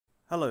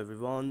Hello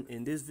everyone,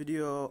 in this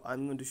video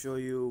I'm going to show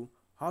you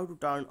how to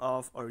turn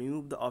off or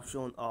remove the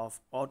option of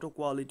auto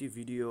quality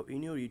video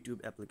in your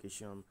YouTube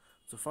application.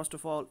 So first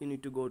of all, you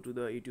need to go to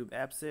the YouTube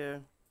apps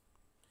here.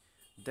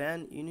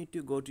 Then you need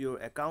to go to your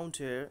account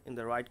here in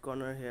the right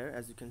corner here.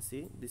 As you can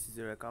see, this is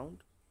your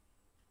account.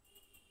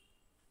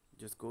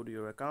 Just go to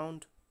your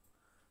account.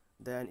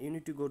 Then you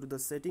need to go to the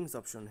settings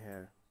option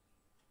here.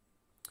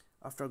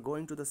 After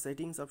going to the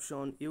settings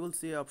option, you will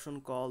see an option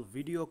called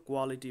video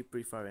quality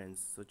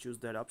preference. So choose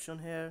that option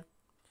here,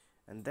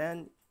 and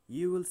then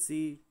you will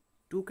see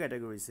two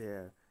categories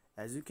here.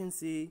 As you can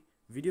see,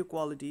 video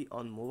quality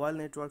on mobile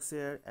networks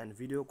here and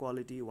video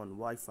quality on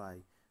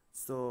Wi-Fi.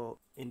 So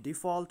in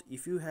default,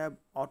 if you have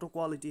auto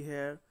quality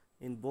here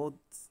in both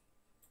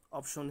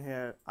option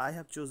here, I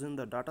have chosen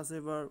the data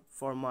saver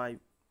for my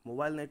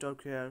mobile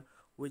network here,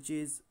 which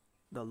is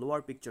the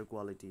lower picture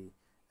quality.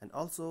 And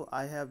also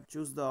I have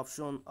choose the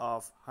option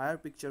of higher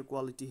picture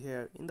quality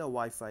here in the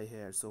Wi-Fi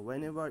here. So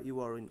whenever you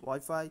are in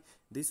Wi-Fi,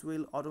 this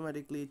will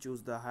automatically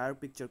choose the higher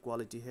picture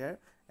quality here,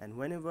 and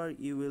whenever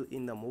you will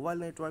in the mobile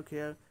network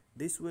here,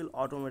 this will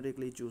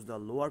automatically choose the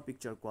lower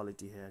picture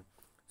quality here.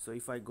 So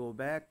if I go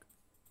back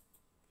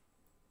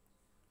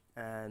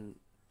and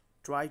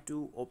try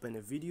to open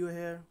a video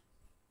here,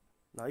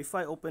 now if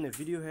I open a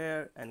video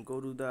here and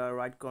go to the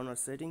right corner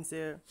settings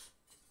here,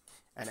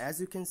 and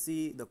as you can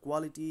see, the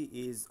quality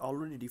is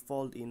already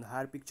default in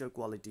higher picture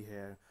quality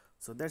here.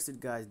 So that's it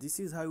guys,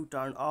 this is how you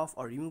turn off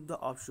or remove the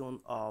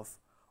option of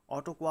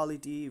auto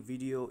quality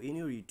video in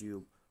your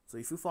YouTube. So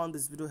if you found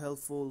this video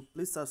helpful,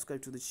 please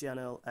subscribe to the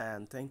channel,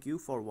 and thank you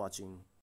for watching.